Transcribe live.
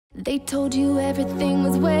They told you everything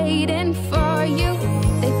was waiting for you.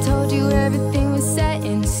 They told you everything was set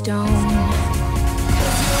in stone.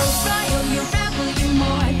 'Cause you're royal, you're rebel, you're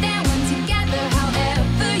more than one together.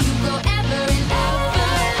 However you go ever and ever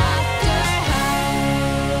after high.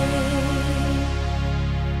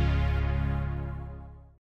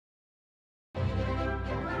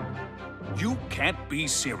 You can't be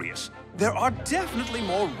serious. There are definitely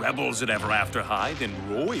more rebels at Ever After High than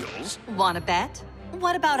royals. Wanna bet?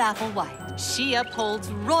 What about Apple White? She upholds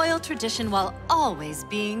royal tradition while always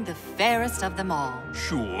being the fairest of them all.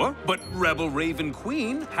 Sure, but Rebel Raven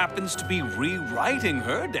Queen happens to be rewriting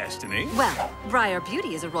her destiny. Well, Briar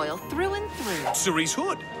Beauty is a royal through and through. Cerise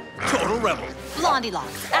Hood, total rebel. Blondie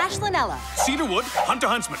Locks, Ashlyn Ella. Cedarwood, Hunter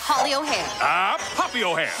Huntsman. Holly O'Hare. Poppy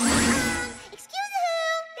O'Hare.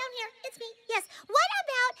 Yes, what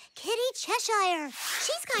about Kitty Cheshire?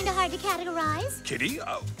 She's kind of hard to categorize. Kitty?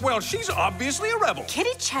 Well, she's obviously a rebel.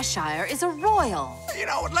 Kitty Cheshire is a royal. You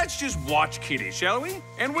know, let's just watch Kitty, shall we?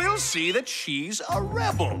 And we'll see that she's a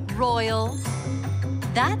rebel. Royal.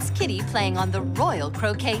 That's Kitty playing on the Royal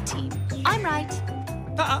Croquet team. I'm right.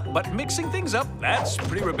 But mixing things up, that's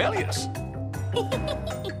pretty rebellious.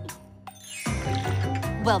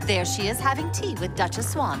 Well, there she is having tea with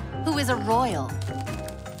Duchess Swan, who is a royal.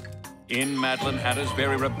 In Madeline Hatter's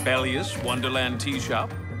very rebellious Wonderland tea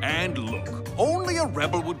shop. And look, only a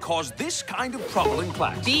rebel would cause this kind of trouble in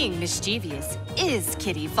class. Being mischievous is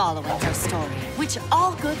Kitty following her story, which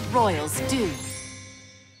all good royals do.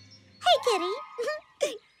 Hey, Kitty.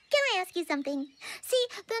 Can I ask you something? See,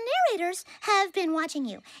 the narrators have been watching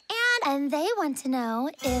you, and they want to know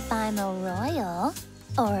if I'm a royal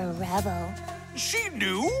or a rebel. She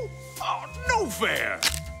knew? Oh, no fair.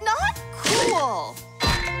 Not cool.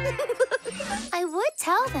 I would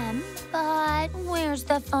tell them, but where's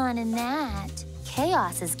the fun in that?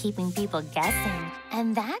 Chaos is keeping people guessing,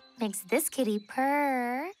 and that makes this kitty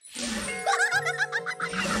purr.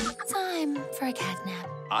 Time for a catnap.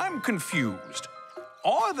 I'm confused.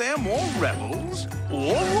 Are there more rebels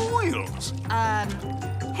or royals?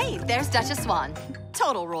 Hey, there's Duchess Swan.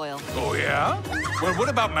 Total royal. Oh, yeah? Well, what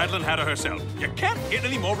about Madeline Hatter herself? You can't get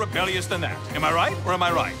any more rebellious than that. Am I right or am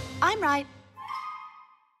I right? I'm right.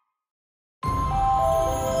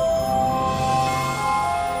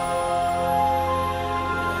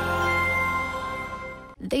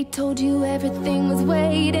 They told you everything was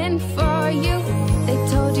waiting for you. They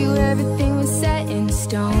told you everything was set in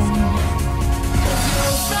stone.